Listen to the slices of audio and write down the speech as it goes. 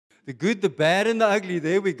The good, the bad, and the ugly.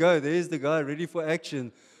 There we go. There's the guy ready for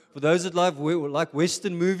action. For those that like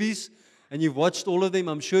Western movies, and you've watched all of them,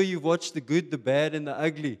 I'm sure you've watched the good, the bad, and the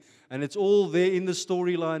ugly. And it's all there in the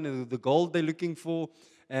storyline, the gold they're looking for.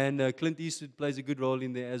 And Clint Eastwood plays a good role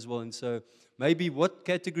in there as well. And so maybe what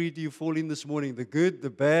category do you fall in this morning? The good,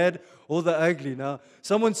 the bad, or the ugly? Now,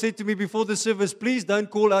 someone said to me before the service, please don't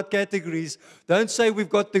call out categories. Don't say we've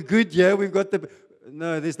got the good, yeah, we've got the...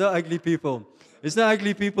 No, there's no ugly people. There's no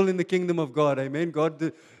ugly people in the kingdom of God. Amen.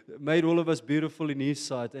 God made all of us beautiful in His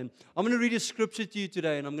sight. And I'm going to read a scripture to you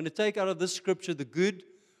today. And I'm going to take out of this scripture the good,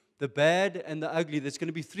 the bad, and the ugly. There's going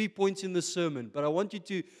to be 3 points in the sermon. But I want you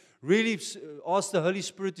to really ask the Holy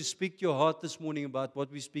Spirit to speak to your heart this morning about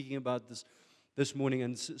what we're speaking about this morning.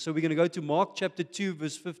 And so we're going to go to Mark chapter 2,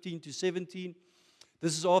 verse 15 to 17.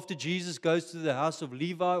 This is after Jesus goes to the house of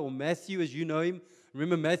Levi, or Matthew as you know him.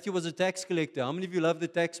 Remember, Matthew was a tax collector. How many of you love the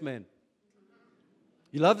tax man?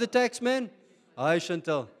 You love the tax man? Hi,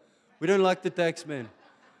 Chantal. We don't like the tax man.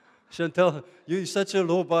 Chantal, you're such a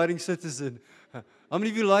law-abiding citizen. How many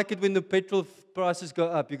of you like it when the petrol prices go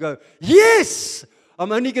up? You go, yes!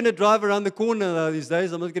 I'm only going to drive around the corner these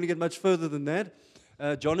days. I'm not going to get much further than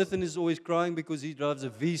that. Jonathan is always crying because he drives a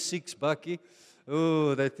V6 bakkie.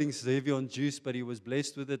 Oh, that thing's heavy on juice, but he was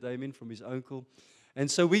blessed with it, amen, from his uncle. And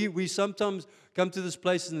so we sometimes come to this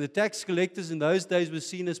place, and the tax collectors in those days were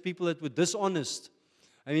seen as people that were dishonest.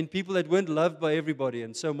 I mean, people that weren't loved by everybody.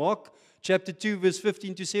 And so Mark chapter 2, verse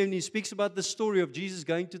 15 to 17, he speaks about the story of Jesus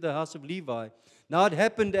going to the house of Levi. Now it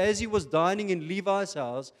happened as he was dining in Levi's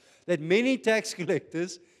house that many tax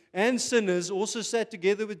collectors and sinners also sat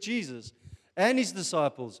together with Jesus and his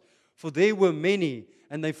disciples, for there were many,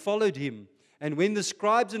 and they followed him. And when the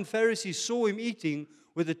scribes and Pharisees saw him eating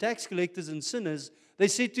with the tax collectors and sinners, they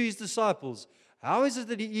said to his disciples, how is it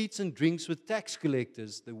that he eats and drinks with tax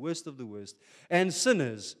collectors, the worst of the worst, and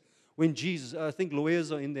sinners? When Jesus, I think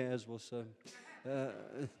lawyers are in there as well, so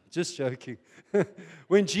just joking.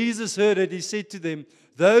 When Jesus heard it, he said to them,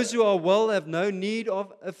 those who are well have no need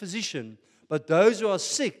of a physician, but those who are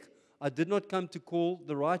sick, I did not come to call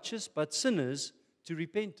the righteous, but sinners to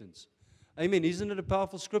repentance. Amen. Isn't it a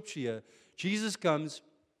powerful scripture here? Jesus comes,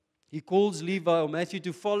 he calls Levi or Matthew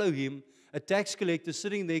to follow him, a tax collector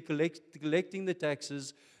sitting there collecting the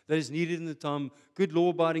taxes that is needed in the time, good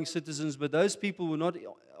law-abiding citizens, but those people were not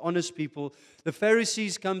honest people. The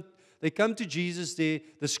Pharisees come, they come to Jesus there,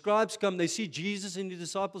 the scribes come, they see Jesus and his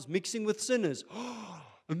disciples mixing with sinners. Oh,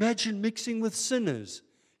 imagine mixing with sinners.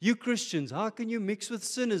 You Christians, how can you mix with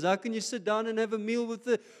sinners? How can you sit down and have a meal with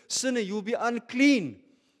the sinner? You'll be unclean.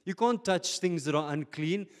 You can't touch things that are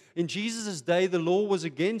unclean. In Jesus' day, the law was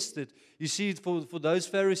against it. You see, for those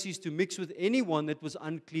Pharisees to mix with anyone that was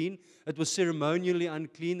unclean, it was ceremonially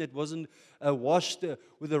unclean, it wasn't washed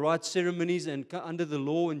with the right ceremonies and under the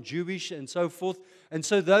law and Jewish and so forth. And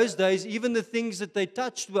so those days, even the things that they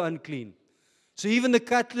touched were unclean. So even the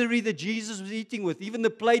cutlery that Jesus was eating with, even the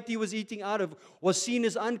plate he was eating out of, was seen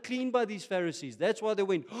as unclean by these Pharisees. That's why they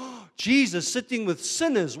went, oh, Jesus sitting with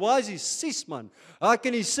sinners. Why is he cis, man? How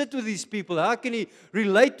can he sit with these people? How can he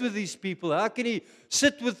relate with these people? How can he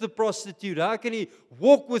sit with the prostitute? How can he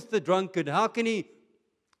walk with the drunkard? How can he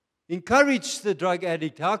encourage the drug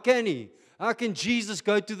addict? How can he? How can Jesus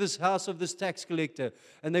go to this house of this tax collector?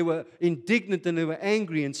 And they were indignant and they were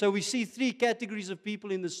angry. And so we see 3 categories of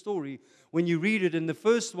people in the story when you read it. And the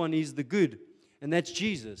first one is the good, and that's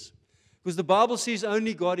Jesus. Because the Bible says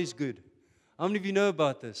only God is good. How many of you know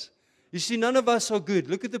about this? You see, none of us are good.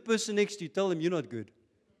 Look at the person next to you. Tell them you're not good.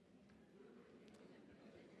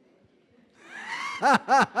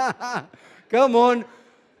 Come on.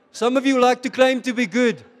 Some of you like to claim to be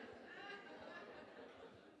good.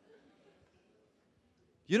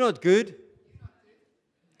 You're not good.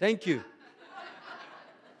 Thank you.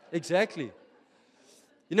 Exactly.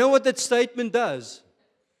 You know what that statement does?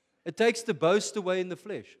 It takes the boast away in the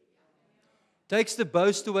flesh. It takes the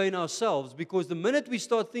boast away in ourselves, because the minute we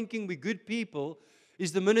start thinking we're good people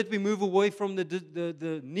is the minute we move away from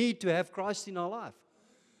the need to have Christ in our life.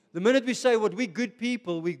 The minute we say, what, we're good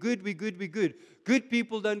people, we're good. Good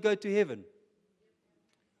people don't go to heaven.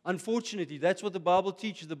 Unfortunately, that's what the Bible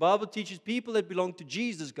teaches. The Bible teaches people that belong to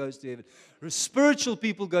Jesus goes to heaven. Spiritual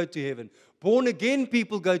people go to heaven. Born-again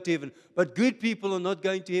people go to heaven. But good people are not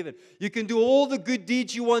going to heaven. You can do all the good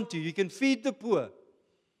deeds you want to. You can feed the poor.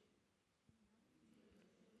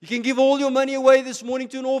 You can give all your money away this morning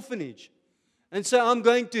to an orphanage and say, I'm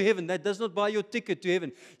going to heaven. That does not buy your ticket to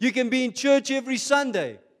heaven. You can be in church every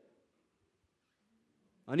Sunday.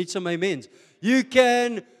 I need some amens. You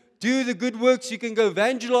can do the good works. You can go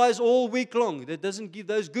evangelize all week long. That doesn't give,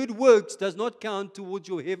 those good works does not count towards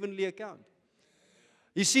your heavenly account.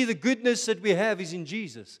 You see, the goodness that we have is in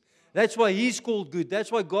Jesus. That's why He's called good.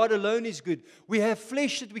 That's why God alone is good. We have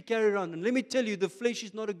flesh that we carry around. And let me tell you, the flesh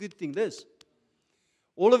is not a good thing.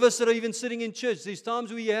 All of us that are even sitting in church, there's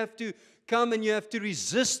times where you have to come and you have to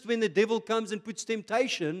resist when the devil comes and puts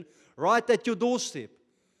temptation right at your doorstep.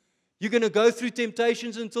 You're going to go through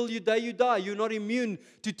temptations until the day you die. You're not immune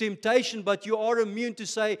to temptation, but you are immune to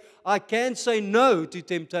say, I can say no to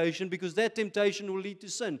temptation, because that temptation will lead to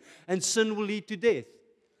sin, and sin will lead to death.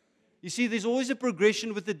 You see, there's always a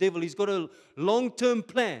progression with the devil. He's got a long-term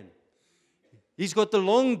plan. He's got the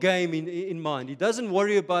long game in mind. He doesn't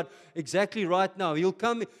worry about exactly right now. He'll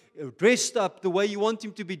come dressed up the way you want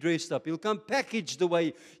him to be dressed up. He'll come packaged the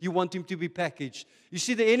way you want him to be packaged. You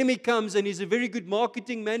see, the enemy comes and he's a very good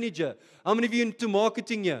marketing manager. How many of you into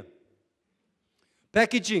marketing here?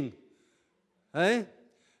 Packaging. Eh?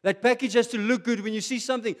 That package has to look good when you see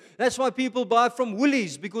something. That's why people buy from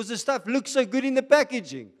Woolies, because the stuff looks so good in the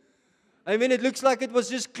packaging. I mean, it looks like it was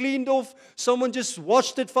just cleaned off. Someone just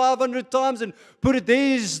washed it 500 times and put it.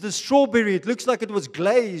 There's the strawberry. It looks like it was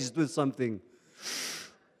glazed with something.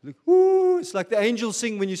 Ooh, it's like the angels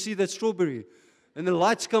sing when you see that strawberry. And the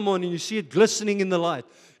lights come on and you see it glistening in the light.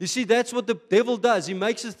 You see, that's what the devil does. He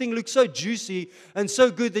makes the thing look so juicy and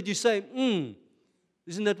so good that you say,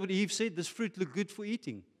 isn't that what Eve said? This fruit looks good for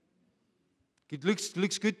eating. It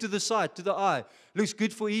looks good to the sight, to the eye. Looks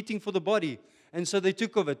good for eating for the body. And so they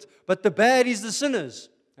took of it. But the bad is the sinners.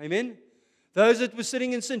 Amen? Those that were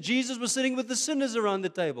sitting in sin. Jesus was sitting with the sinners around the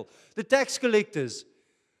table. The tax collectors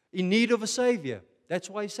in need of a Savior. That's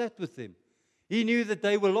why He sat with them. He knew that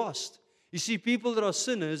they were lost. You see, people that are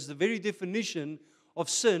sinners, the very definition of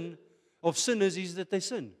sin, of sinners, is that they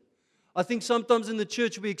sin. I think sometimes in the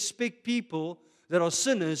church we expect people that are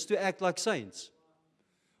sinners to act like saints.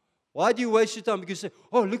 Why do you waste your time? Because you say,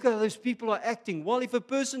 oh, look how those people are acting. Well, if a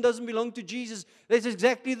person doesn't belong to Jesus, that's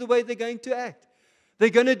exactly the way they're going to act. They're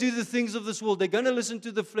going to do the things of this world. They're going to listen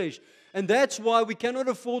to the flesh. And that's why we cannot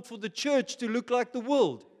afford for the church to look like the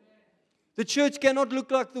world. The church cannot look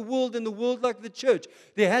like the world and the world like the church.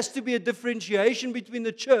 There has to be a differentiation between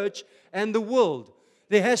the church and the world.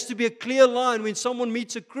 There has to be a clear line. When someone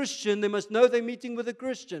meets a Christian, they must know they're meeting with a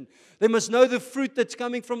Christian. They must know the fruit that's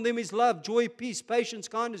coming from them is love, joy, peace, patience,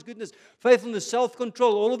 kindness, goodness, faithfulness,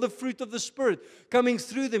 self-control, all of the fruit of the Spirit coming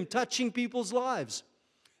through them, touching people's lives.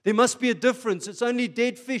 There must be a difference. It's only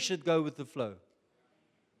dead fish that go with the flow.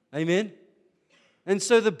 Amen? And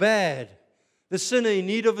so the bad, the sinner in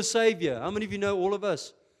need of a Savior. How many of you know, all of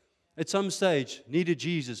us, at some stage, needed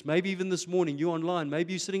Jesus? Maybe even this morning, you're online.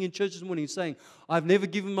 Maybe you're sitting in church this morning saying, I've never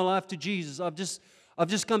given my life to Jesus. I've just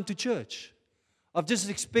come to church. I've just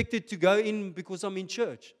expected to go in because I'm in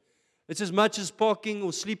church. It's as much as parking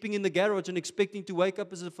or sleeping in the garage and expecting to wake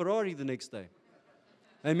up as a Ferrari the next day.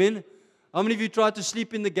 Amen? How many of you tried to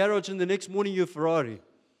sleep in the garage and the next morning you're a Ferrari?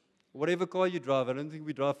 Whatever car you drive. I don't think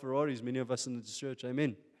we drive Ferraris, many of us in the church.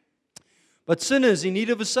 Amen. But sinners in need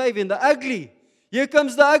of a Savior, and the ugly. Here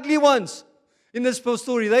comes the ugly ones in this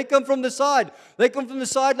story. They come from the side. They come from the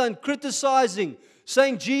sideline criticizing,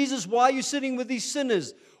 saying, Jesus, why are you sitting with these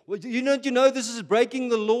sinners? Don't you know this is breaking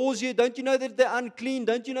the laws here? Don't you know that they're unclean?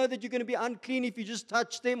 Don't you know that you're going to be unclean if you just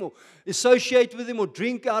touch them or associate with them or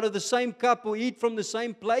drink out of the same cup or eat from the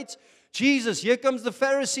same plates? Jesus, here comes the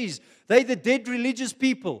Pharisees. They're the dead religious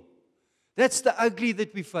people. That's the ugly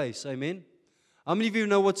that we face. Amen? How many of you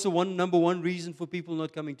know what's the number one reason for people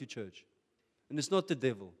not coming to church? And it's not the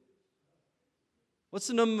devil. What's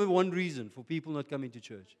the number one reason for people not coming to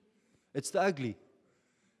church? It's the ugly.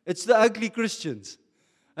 It's the ugly Christians.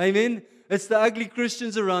 Amen? It's the ugly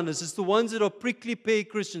Christians around us. It's the ones that are prickly pear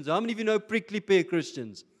Christians. How many of you know prickly pear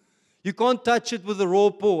Christians? You can't touch it with a raw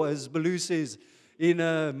paw, as Baloo says in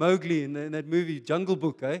Mowgli, in that movie, Jungle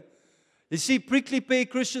Book. You see, prickly pear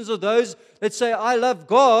Christians are those that say, I love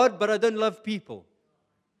God, but I don't love people.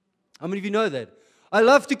 How many of you know that? I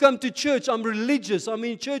love to come to church. I'm religious. I'm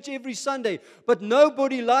in church every Sunday. But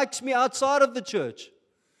nobody likes me outside of the church.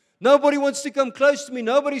 Nobody wants to come close to me.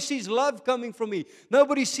 Nobody sees love coming from me.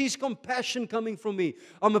 Nobody sees compassion coming from me.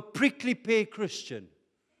 I'm a prickly pear Christian.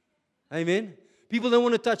 Amen? People don't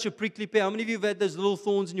want to touch a prickly pear. How many of you have had those little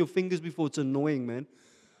thorns in your fingers before? It's annoying, man.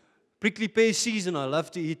 Prickly pear season, I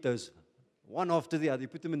love to eat those. One after the other. You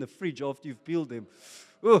put them in the fridge after you've peeled them.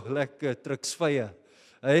 Oh, like trucksfire.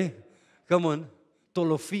 Hey? Come on.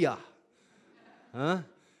 Tolofia. Huh?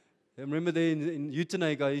 I remember there in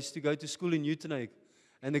Uitenhage, I used to go to school in Uitenhage,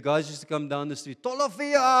 and the guys used to come down the street,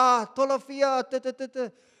 Tolofia, Tolofia, ta, ta, ta, ta.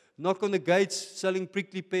 Knock on the gates, selling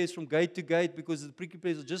prickly pears from gate to gate, because the prickly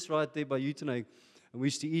pears are just right there by Uitenhage, and we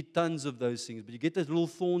used to eat tons of those things. But you get those little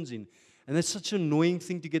thorns in, And that's such an annoying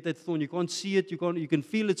thing to get that thorn. You can't see it. You can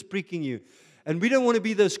feel it's pricking you. And we don't want to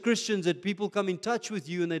be those Christians that people come in touch with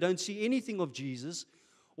you and they don't see anything of Jesus.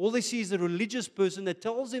 All they see is a religious person that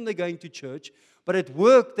tells them they're going to church, but at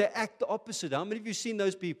work they act the opposite. How many of you have seen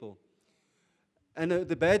those people? And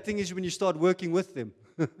the bad thing is when you start working with them.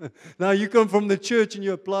 Now you come from the church and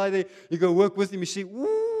you apply there, you go work with them, you see,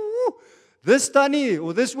 woo, this Tani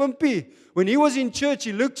or this Wimpy, when he was in church,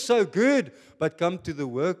 he looked so good. But come to the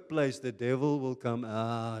workplace, the devil will come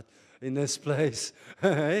out in this place.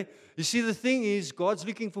 You see, the thing is, God's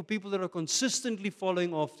looking for people that are consistently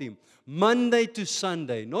following after Him. Monday to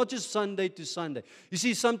Sunday, not just Sunday to Sunday. You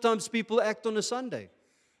see, sometimes people act on a Sunday.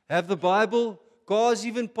 Have the Bible, cars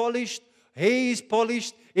even polished, hair is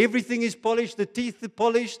polished, everything is polished, the teeth are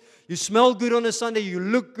polished. You smell good on a Sunday, you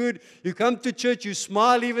look good. You come to church, you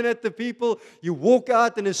smile even at the people. You walk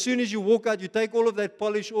out, and as soon as you walk out, you take all of that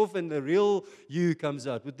polish off, and the real you comes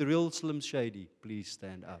out with the real Slim Shady. Please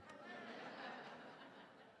stand up.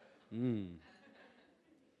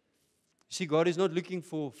 See, God is not looking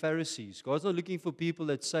for Pharisees. God's not looking for people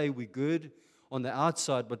that say we're good on the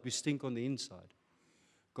outside, but we stink on the inside.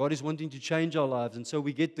 God is wanting to change our lives. And so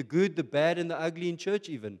we get the good, the bad, and the ugly in church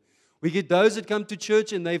even. We get those that come to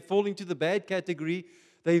church and they fall into the bad category.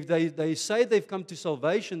 They say they've come to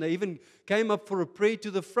salvation. They even came up for a prayer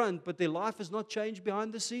to the front, but their life has not changed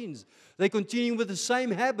behind the scenes. They're continuing with the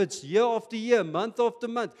same habits year after year, month after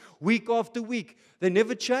month, week after week. They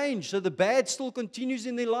never change. So the bad still continues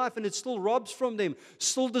in their life, and it still robs from them,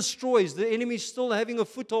 still destroys. The enemy is still having a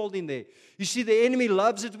foothold in there. You see, the enemy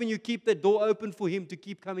loves it when you keep that door open for him to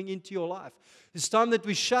keep coming into your life. It's time that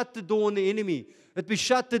we shut the door on the enemy, that we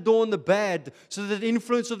shut the door on the bad, so that the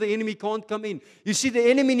influence of the enemy can't come in. You see, the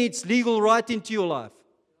enemy needs legal right into your life.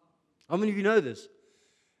 How many of you know this?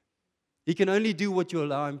 He can only do what you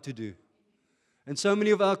allow him to do. And so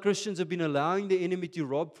many of our Christians have been allowing the enemy to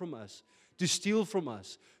rob from us, to steal from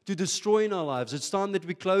us, to destroy in our lives. It's time that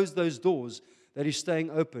we close those doors that is staying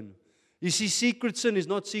open. You see, secret sin is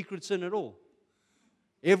not secret sin at all.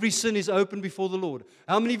 Every sin is open before the Lord.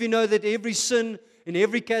 How many of you know that every sin in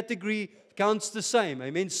every category counts the same?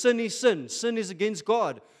 Amen. Sin is sin. Sin is against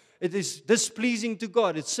God. It is displeasing to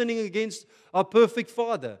God. It's sinning against our perfect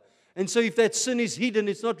Father. And so if that sin is hidden,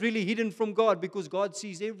 it's not really hidden from God, because God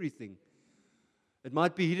sees everything. It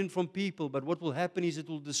might be hidden from people, but what will happen is it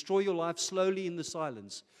will destroy your life slowly in the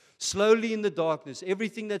silence, slowly in the darkness.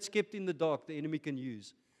 Everything that's kept in the dark, the enemy can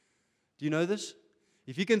use. Do you know this?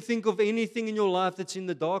 If you can think of anything in your life that's in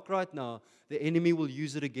the dark right now, the enemy will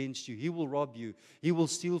use it against you. He will rob you. He will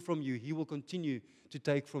steal from you. He will continue to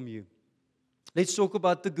take from you. Let's talk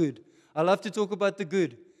about the good. I love to talk about the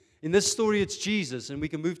good. In this story, it's Jesus, and we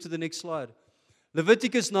can move to the next slide.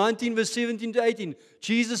 Leviticus 19, verse 17 to 18.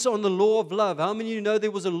 Jesus on the law of love. How many of you know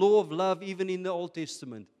there was a law of love even in the Old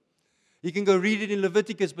Testament? You can go read it in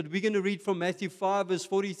Leviticus, but we're going to read from Matthew 5, verse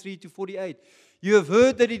 43 to 48. You have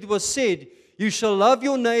heard that it was said, you shall love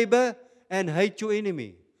your neighbor and hate your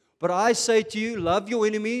enemy. But I say to you, love your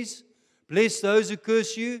enemies, bless those who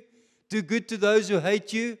curse you, do good to those who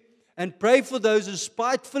hate you, and pray for those who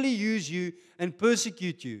spitefully use you and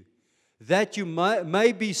persecute you, that you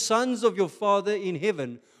may be sons of your Father in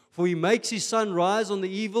heaven. For He makes His sun rise on the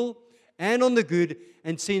evil and on the good,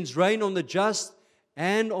 and sends rain on the just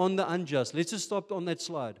and on the unjust. Let's just stop on that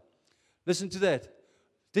slide. Listen to that.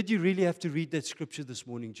 Did you really have to read that scripture this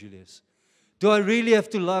morning, Julius? Do I really have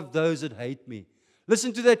to love those that hate me?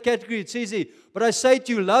 Listen to that category. It says here, but I say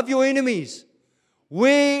to you, love your enemies.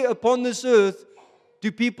 Where upon this earth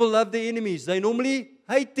do people love their enemies? They normally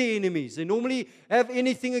hate their enemies. They normally have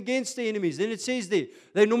anything against the enemies. Then it says there,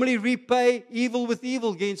 they normally repay evil with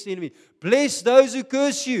evil against the enemy. Bless those who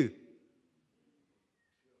curse you.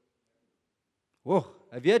 Whoa,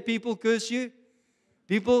 have you had people curse you?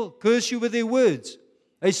 People curse you with their words.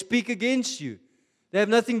 They speak against you. They have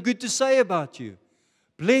nothing good to say about you.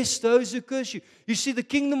 Bless those who curse you. You see, the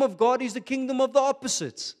kingdom of God is the kingdom of the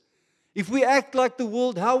opposites. If we act like the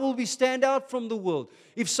world, how will we stand out from the world?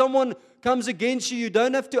 If someone comes against you, you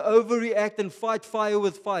don't have to overreact and fight fire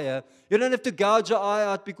with fire. You don't have to gouge your eye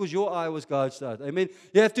out because your eye was gouged out. Amen.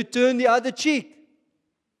 You have to turn the other cheek.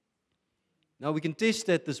 Now we can test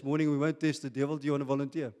that this morning. We won't test the devil. Do you want to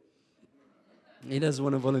volunteer? He doesn't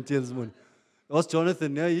want to volunteer this morning. Ask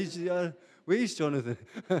Jonathan. No, where is Jonathan?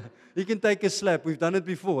 He can take a slap. We've done it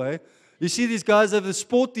before. Eh? You see these guys have the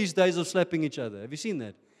sport these days of slapping each other. Have you seen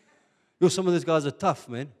that? Some of those guys are tough,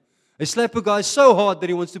 man. They slap a guy so hard that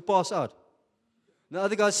he wants to pass out. The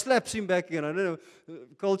other guy slaps him back again. I don't know.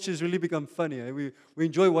 Culture has really become funny. Eh? We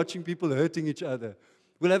enjoy watching people hurting each other.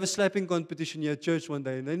 We'll have a slapping competition here at church one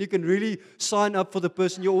day, and then you can really sign up for the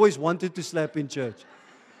person you always wanted to slap in church.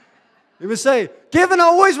 You must say, Kevin, I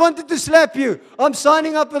always wanted to slap you. I'm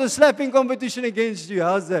signing up for the slapping competition against you.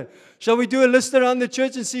 How's that? Shall we do a list around the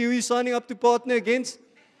church and see who you're signing up to partner against?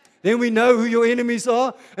 Then we know who your enemies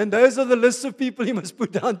are. And those are the lists of people you must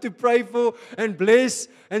put down to pray for and bless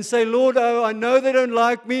and say, Lord, oh, I know they don't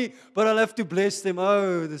like me, but I'll have to bless them.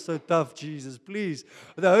 Oh, they're so tough, Jesus, please.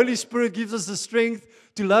 The Holy Spirit gives us the strength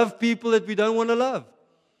to love people that we don't want to love.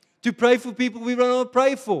 To pray for people we don't want to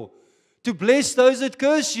pray for. To bless those that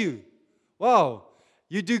curse you. Wow.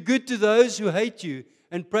 You do good to those who hate you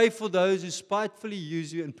and pray for those who spitefully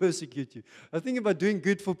use you and persecute you. I think about doing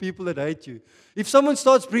good for people that hate you. If someone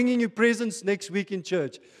starts bringing you presents next week in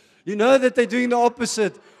church, you know that they're doing the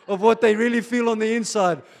opposite of what they really feel on the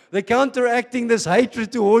inside. They're counteracting this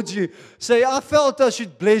hatred towards you. Say, I felt I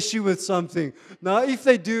should bless you with something. Now, if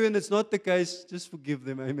they do and it's not the case, just forgive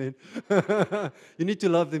them. Amen. You need to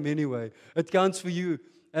love them anyway. It counts for you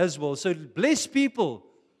as well. So bless people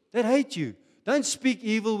that hate you. Don't speak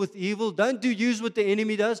evil with evil. Don't use what the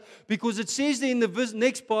enemy does, because it says there in the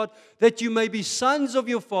next part that you may be sons of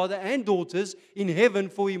your Father and daughters in heaven,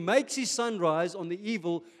 for He makes His sun rise on the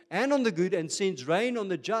evil and on the good and sends rain on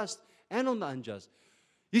the just and on the unjust.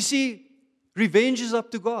 You see, revenge is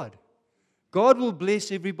up to God. God will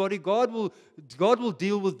bless everybody. God will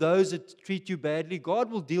deal with those that treat you badly.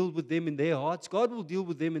 God will deal with them in their hearts. God will deal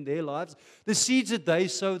with them in their lives. The seeds that they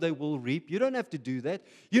sow, they will reap. You don't have to do that.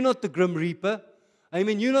 You're not the grim reaper.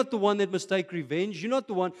 Amen. You're not the one that must take revenge. You're not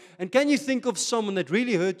the one. And can you think of someone that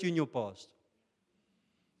really hurt you in your past?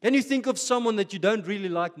 Can you think of someone that you don't really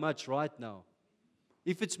like much right now?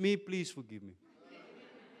 If it's me, please forgive me.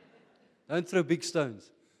 Don't throw big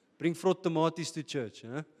stones. Bring frot tomaties to church.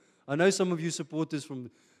 Huh? I know some of you supporters from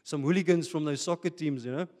some hooligans from those soccer teams,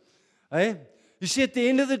 you know. Hey? You see, at the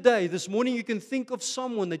end of the day, this morning you can think of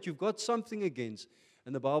someone that you've got something against,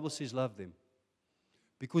 and the Bible says love them.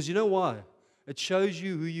 Because you know why? It shows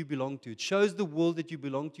you who you belong to. It shows the world that you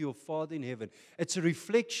belong to your Father in heaven. It's a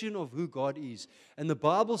reflection of who God is. And the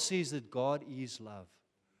Bible says that God is love.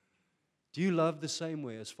 Do you love the same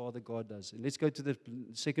way as Father God does? And let's go to the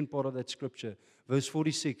second part of that scripture, verse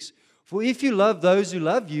 46. For if you love those who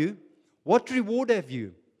love you, what reward have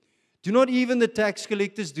you? Do not even the tax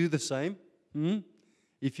collectors do the same?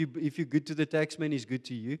 If you're good to the taxman, he's good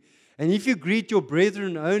to you. And if you greet your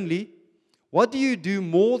brethren only, what do you do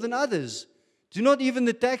more than others? Do not even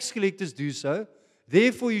the tax collectors do so?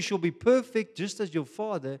 Therefore you shall be perfect, just as your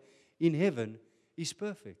Father in heaven is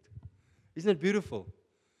perfect. Isn't that beautiful?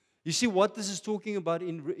 You see what this is talking about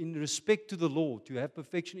in respect to the law, to have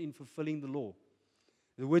perfection in fulfilling the law.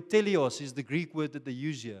 The word teleos is the Greek word that they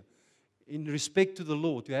use here. In respect to the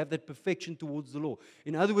law, to have that perfection towards the law.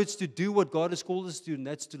 In other words, to do what God has called us to do, and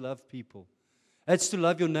that's to love people. That's to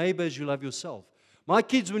love your neighbor as you love yourself. My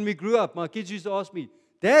kids, when we grew up, my kids used to ask me,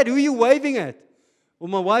 Dad, who are you waving at? Or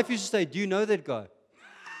my wife used to say, do you know that guy?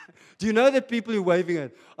 Do you know that people you're waving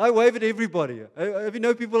at? I wave at everybody. Have you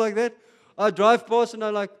know people like that? I drive past and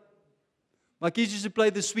I like, my kids used to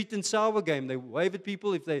play the sweet and sour game. They wave at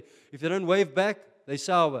people. If they don't wave back, they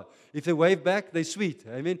sour. If they wave back, they sweet.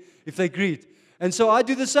 Amen. If they greet. And so I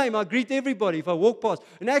do the same. I greet everybody if I walk past.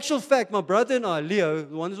 In actual fact, my brother and I, Leo,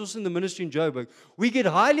 the one who's also in the ministry in Joburg, we get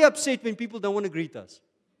highly upset when people don't want to greet us.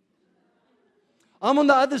 I'm on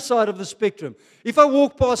the other side of the spectrum. If I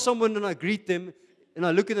walk past someone and I greet them, and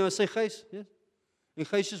I look at them and I say, Gijs, yes? And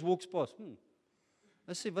Gijs just walks past.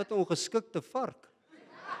 I say, wat 'n ongeskikte vark.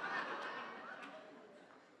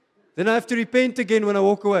 Then I have to repent again when I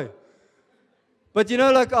walk away. But you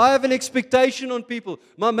know, like I have an expectation on people.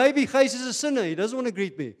 Maybe Gijs is a sinner. He doesn't want to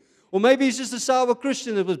greet me. Or maybe he's just a sour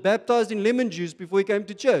Christian that was baptized in lemon juice before he came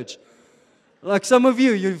to church. Like some of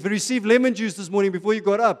you, you've received lemon juice this morning before you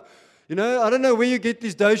got up. You know, I don't know where you get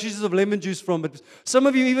these dosages of lemon juice from, but some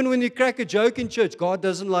of you, even when you crack a joke in church, God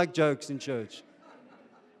doesn't like jokes in church.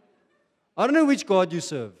 I don't know which God you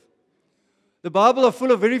serve. The Bible are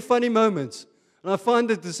full of very funny moments. And I find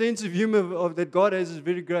that the sense of humor that God has is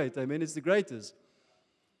very great. I mean, it's the greatest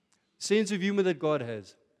sense of humor that God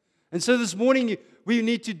has. And so this morning, we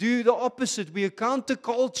need to do the opposite. We are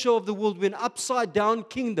counterculture of the world. We're an upside-down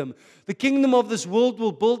kingdom. The kingdom of this world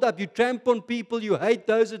will build up. You tramp on people. You hate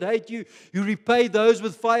those that hate you. You repay those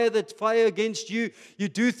with fire that fire against you. You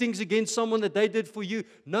do things against someone that they did for you.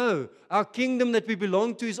 No, our kingdom that we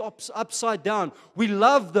belong to is upside down. We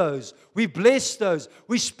love those. We bless those.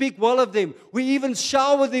 We speak well of them. We even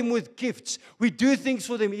shower them with gifts. We do things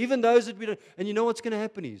for them, even those that we don't. And you know what's going to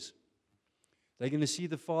happen is they're going to see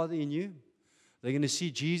the Father in you. They're going to see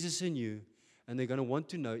Jesus in you, And they're going to want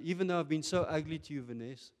to know, even though I've been so ugly to you,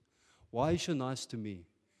 Vanessa, why are you so nice to me?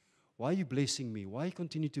 Why are you blessing me? Why you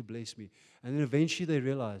continue to bless me? And then eventually they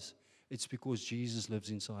realize it's because Jesus lives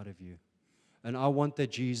inside of you. And I want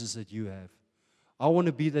that Jesus that you have. I want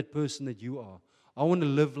to be that person that you are. I want to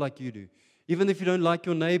live like you do. Even if you don't like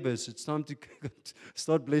your neighbors, it's time to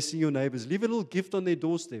start blessing your neighbors. Leave a little gift on their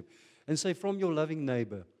doorstep and say, from your loving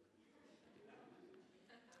neighbor.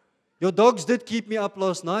 Your dogs did keep me up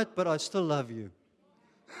last night, but I still love you.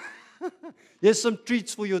 Here's some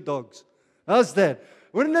treats for your dogs. How's that?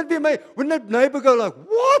 Wouldn't that be amazing? Wouldn't that neighbor go like,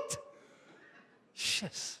 what?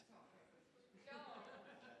 Yes.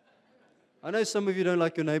 I know some of you don't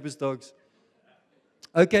like your neighbor's dogs.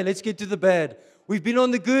 Okay, let's get to the bad. We've been on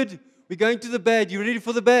the good. We're going to the bad. You ready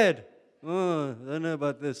for the bad? Oh, I don't know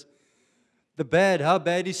about this. The bad. How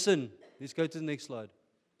bad is sin? Let's go to the next slide.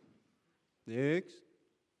 Next.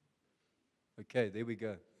 Okay, there we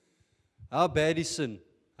go. How bad is sin?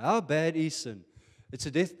 How bad is sin? It's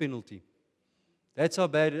a death penalty. That's how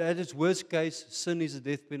bad it is. At its worst case, sin is a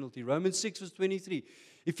death penalty. Romans 6 verse 23.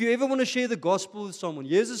 If you ever want to share the gospel with someone,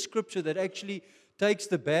 here's a scripture that actually takes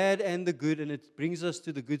the bad and the good and it brings us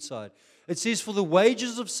to the good side. It says, for the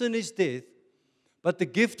wages of sin is death, but the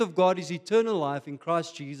gift of God is eternal life in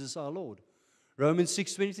Christ Jesus our Lord. Romans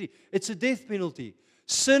 6:23. It's a death penalty.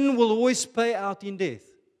 Sin will always pay out in death.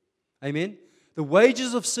 Amen? The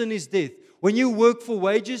wages of sin is death. When you work for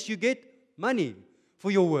wages, you get money for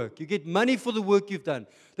your work. You get money for the work you've done.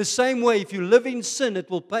 The same way, if you live in sin, it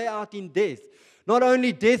will pay out in death. Not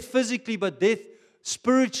only death physically, but death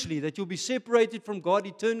spiritually, that you'll be separated from God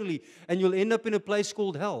eternally and you'll end up in a place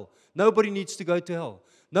called hell. Nobody needs to go to hell.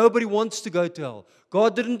 Nobody wants to go to hell.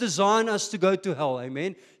 God didn't design us to go to hell.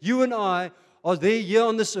 Amen. You and I are there here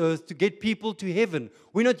on this earth to get people to heaven.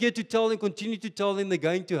 We're not here to tell them, continue to tell them they're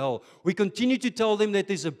going to hell. We continue to tell them that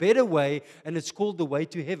there's a better way, and it's called the way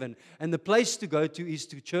to heaven. And the place to go to is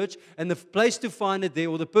to church, and the place to find it there,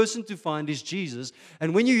 or the person to find, is Jesus.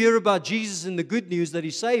 And when you hear about Jesus and the good news that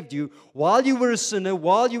He saved you, while you were a sinner,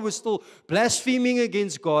 while you were still blaspheming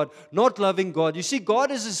against God, not loving God, you see,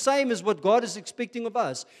 God is the same as what God is expecting of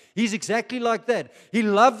us. He's exactly like that. He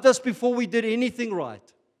loved us before we did anything right.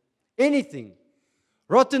 Anything.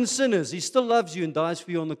 Rotten sinners, He still loves you and dies for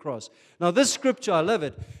you on the cross. Now this scripture, I love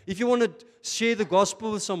it. If you want to share the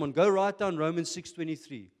gospel with someone, go write down Romans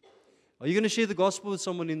 6:23. Are you going to share the gospel with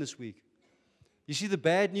someone in this week? You see, the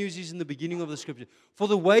bad news is in the beginning of the scripture. For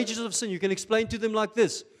the wages of sin, you can explain to them like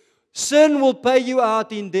this. Sin will pay you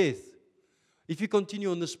out in death. If you continue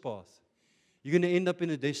on this path, you're going to end up in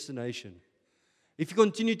a destination. If you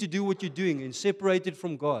continue to do what you're doing and separated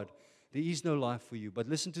from God, there is no life for you. But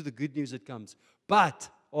listen to the good news that comes. But,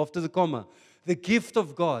 after the comma, the gift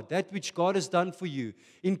of God, that which God has done for you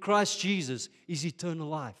in Christ Jesus, is eternal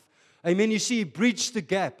life. Amen. You see, He bridged the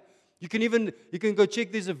gap. You can go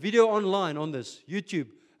check, there's a video online on this, YouTube,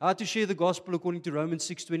 how to share the gospel according to Romans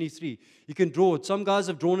 6:23. You can draw it. Some guys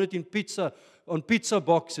have drawn it on pizza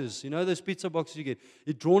boxes. You know those pizza boxes you get?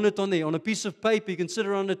 You've drawn it on there. On a piece of paper, you can sit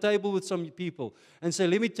around a table with some people and say,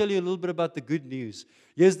 let me tell you a little bit about the good news.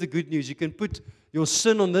 Here's the good news. You can put your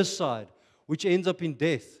sin on this side, which ends up in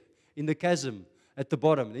death, in the chasm at the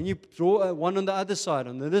bottom. Then you draw one on the other side.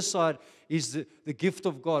 On this side is the gift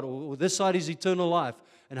of God, or this side is eternal life.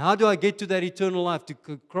 And how do I get to that eternal life, to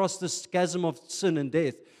cross this chasm of sin and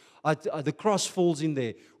death? The cross falls in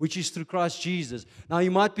there, which is through Christ Jesus. Now,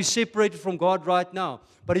 you might be separated from God right now,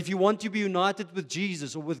 but if you want to be united with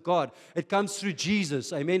Jesus or with God, it comes through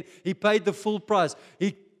Jesus. Amen. He paid the full price.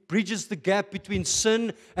 He bridges the gap between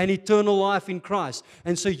sin and eternal life in Christ.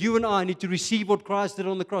 And so you and I need to receive what Christ did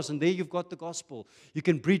on the cross. And there you've got the gospel. You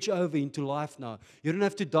can bridge over into life now. You don't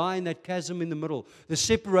have to die in that chasm in the middle. The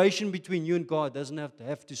separation between you and God doesn't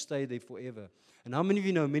have to stay there forever. And how many of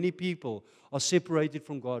you know many people are separated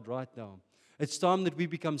from God right now? It's time that we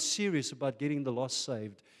become serious about getting the lost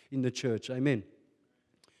saved in the church. Amen.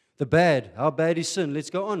 The bad. How bad is sin? Let's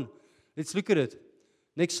go on. Let's look at it.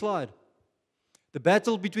 Next slide. The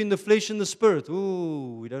battle between the flesh and the spirit.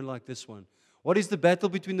 Ooh, we don't like this one. What is the battle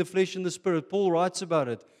between the flesh and the spirit? Paul writes about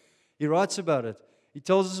it. He writes about it. He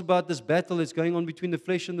tells us about this battle that's going on between the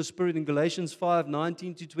flesh and the spirit in Galatians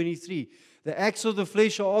 5:19-23. The acts of the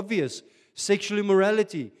flesh are obvious. Sexual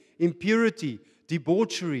immorality, impurity,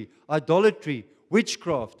 debauchery, idolatry,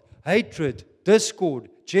 witchcraft, hatred, discord,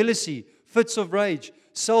 jealousy, fits of rage,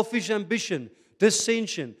 selfish ambition,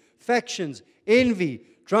 dissension, factions, envy,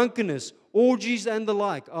 drunkenness, orgies, and the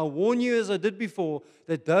like. I warn you, as I did before,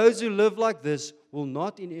 that those who live like this will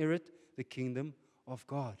not inherit the kingdom of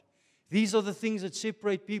God. These are the things that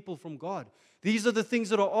separate people from God. These are the things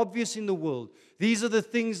that are obvious in the world. These are the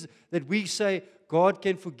things that we say God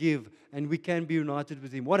can forgive and we can be united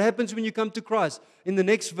with Him. What happens when you come to Christ? In the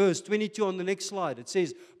next verse, 22 on the next slide, it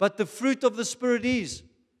says, but the fruit of the Spirit is.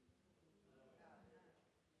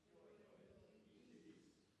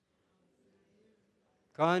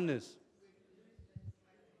 Kindness.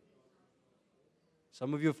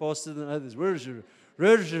 Some of you are faster than others.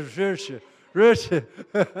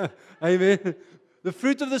 Amen. The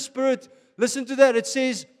fruit of the Spirit, listen to that. It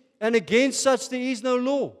says, and against such there is no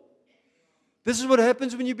law. This is what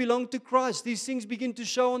happens when you belong to Christ. These things begin to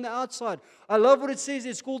show on the outside. I love what it says.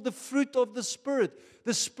 It's called the fruit of the Spirit.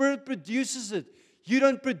 The Spirit produces it. You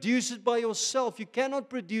don't produce it by yourself. You cannot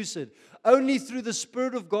produce it. Only through the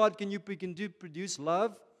Spirit of God can you produce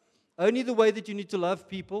love. Only the way that you need to love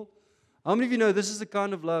people. How many of you know this is the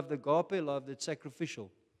kind of love, the agape love, that's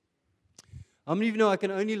sacrificial? How many of you know I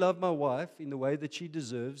can only love my wife in the way that she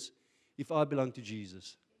deserves if I belong to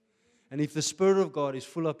Jesus? And if the Spirit of God is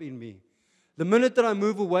full up in me. The minute that I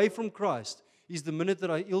move away from Christ is the minute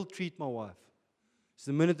that I ill-treat my wife. It's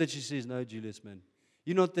the minute that she says, no, Julius, man.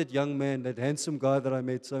 You're not that young man, that handsome guy that I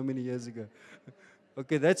met so many years ago.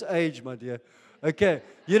 Okay, that's age, my dear. Okay,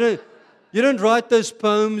 you don't write those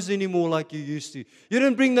poems anymore like you used to. You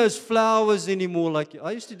don't bring those flowers anymore like you.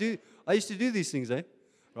 I used to do these things, eh?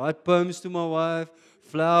 Write poems to my wife,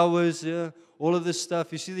 flowers, yeah, all of this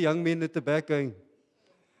stuff. You see the young men at the back going,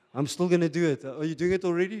 I'm still going to do it. Are you doing it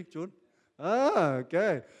already, John? Ah,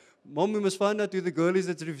 okay. Mom, we must find out who the girl is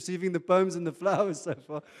that's receiving the poems and the flowers so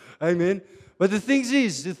far. Amen. But the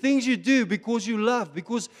things you do because you love,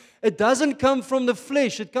 because it doesn't come from the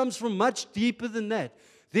flesh. It comes from much deeper than that.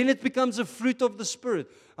 Then it becomes a fruit of the Spirit.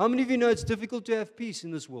 How many of you know it's difficult to have peace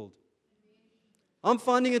in this world? I'm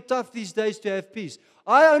finding it tough these days to have peace.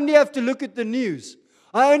 I only have to look at the news.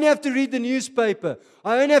 I only have to read the newspaper.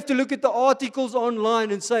 I only have to look at the articles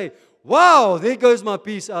online and say, wow, there goes my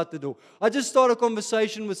peace out the door. I just start a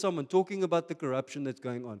conversation with someone talking about the corruption that's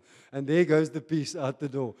going on. And there goes the peace out the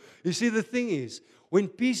door. You see, the thing is, when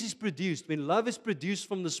peace is produced, when love is produced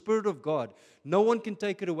from the Spirit of God, no one can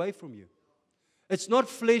take it away from you. It's not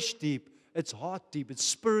flesh deep, it's heart deep, it's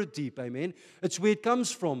spirit deep, amen? It's where it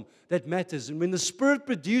comes from that matters. And when the Spirit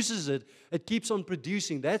produces it, it keeps on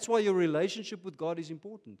producing. That's why your relationship with God is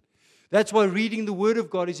important. That's why reading the Word of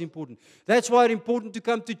God is important. That's why it's important to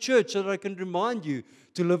come to church so that I can remind you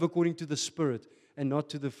to live according to the Spirit and not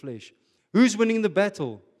to the flesh. Who's winning the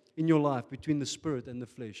battle in your life between the Spirit and the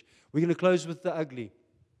flesh? We're going to close with the ugly.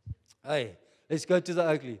 Hey, let's go to the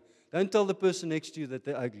ugly. Don't tell the person next to you that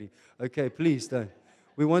they're ugly. Okay, please don't.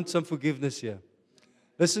 We want some forgiveness here.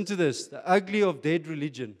 Listen to this. The ugly of dead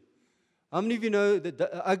religion. How many of you know that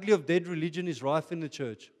the ugly of dead religion is rife in the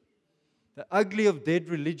church? The ugly of dead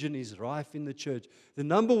religion is rife in the church. The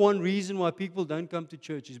number one reason why people don't come to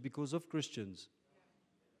church is because of Christians.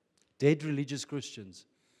 Dead religious Christians.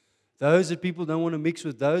 Those that people don't want to mix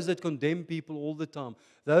with. Those that condemn people all the time.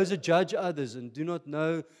 Those that judge others and do not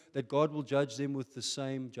know that God will judge them with the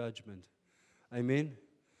same judgment. Amen?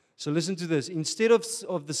 So listen to this. Instead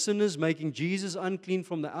of the sinners making Jesus unclean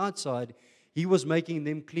from the outside, He was making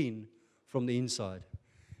them clean from the inside.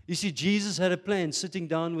 You see, Jesus had a plan sitting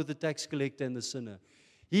down with the tax collector and the sinner.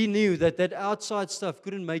 He knew that that outside stuff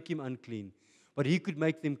couldn't make him unclean, but He could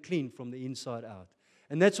make them clean from the inside out.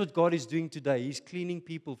 And that's what God is doing today. He's cleaning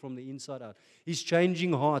people from the inside out. He's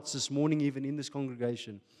changing hearts this morning, even in this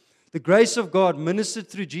congregation. The grace of God ministered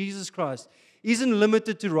through Jesus Christ isn't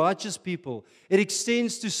limited to righteous people. It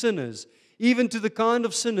extends to sinners, even to the kind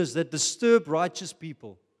of sinners that disturb righteous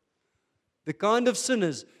people. The kind of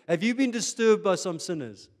sinners. Have you been disturbed by some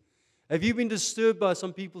sinners? Have you been disturbed by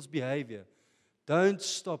some people's behavior? Don't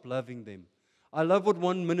stop loving them. I love what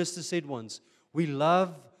one minister said once. We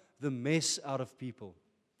love the mess out of people.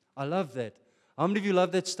 I love that. How many of you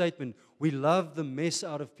love that statement? We love the mess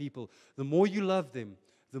out of people. The more you love them,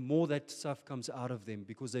 the more that stuff comes out of them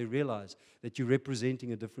because they realize that you're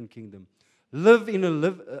representing a different kingdom. Live in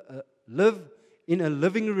a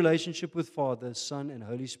living relationship with Father, Son, and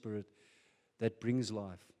Holy Spirit that brings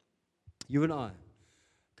life. You and I,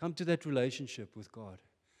 come to that relationship with God.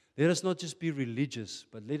 Let us not just be religious,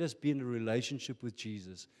 but let us be in a relationship with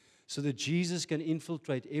Jesus so that Jesus can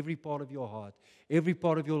infiltrate every part of your heart, every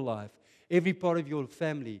part of your life, every part of your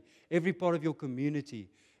family, every part of your community.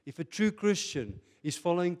 If a true Christian is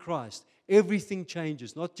following Christ, everything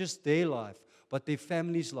changes, not just their life, but their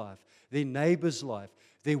family's life, their neighbor's life,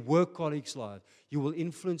 their work colleagues' life. You will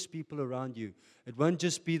influence people around you. It won't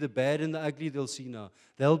just be the bad and the ugly they'll see now.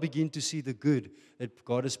 They'll begin to see the good that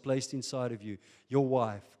God has placed inside of you. Your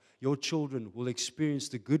wife, your children will experience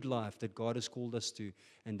the good life that God has called us to,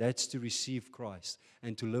 and that's to receive Christ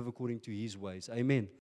and to live according to His ways. Amen.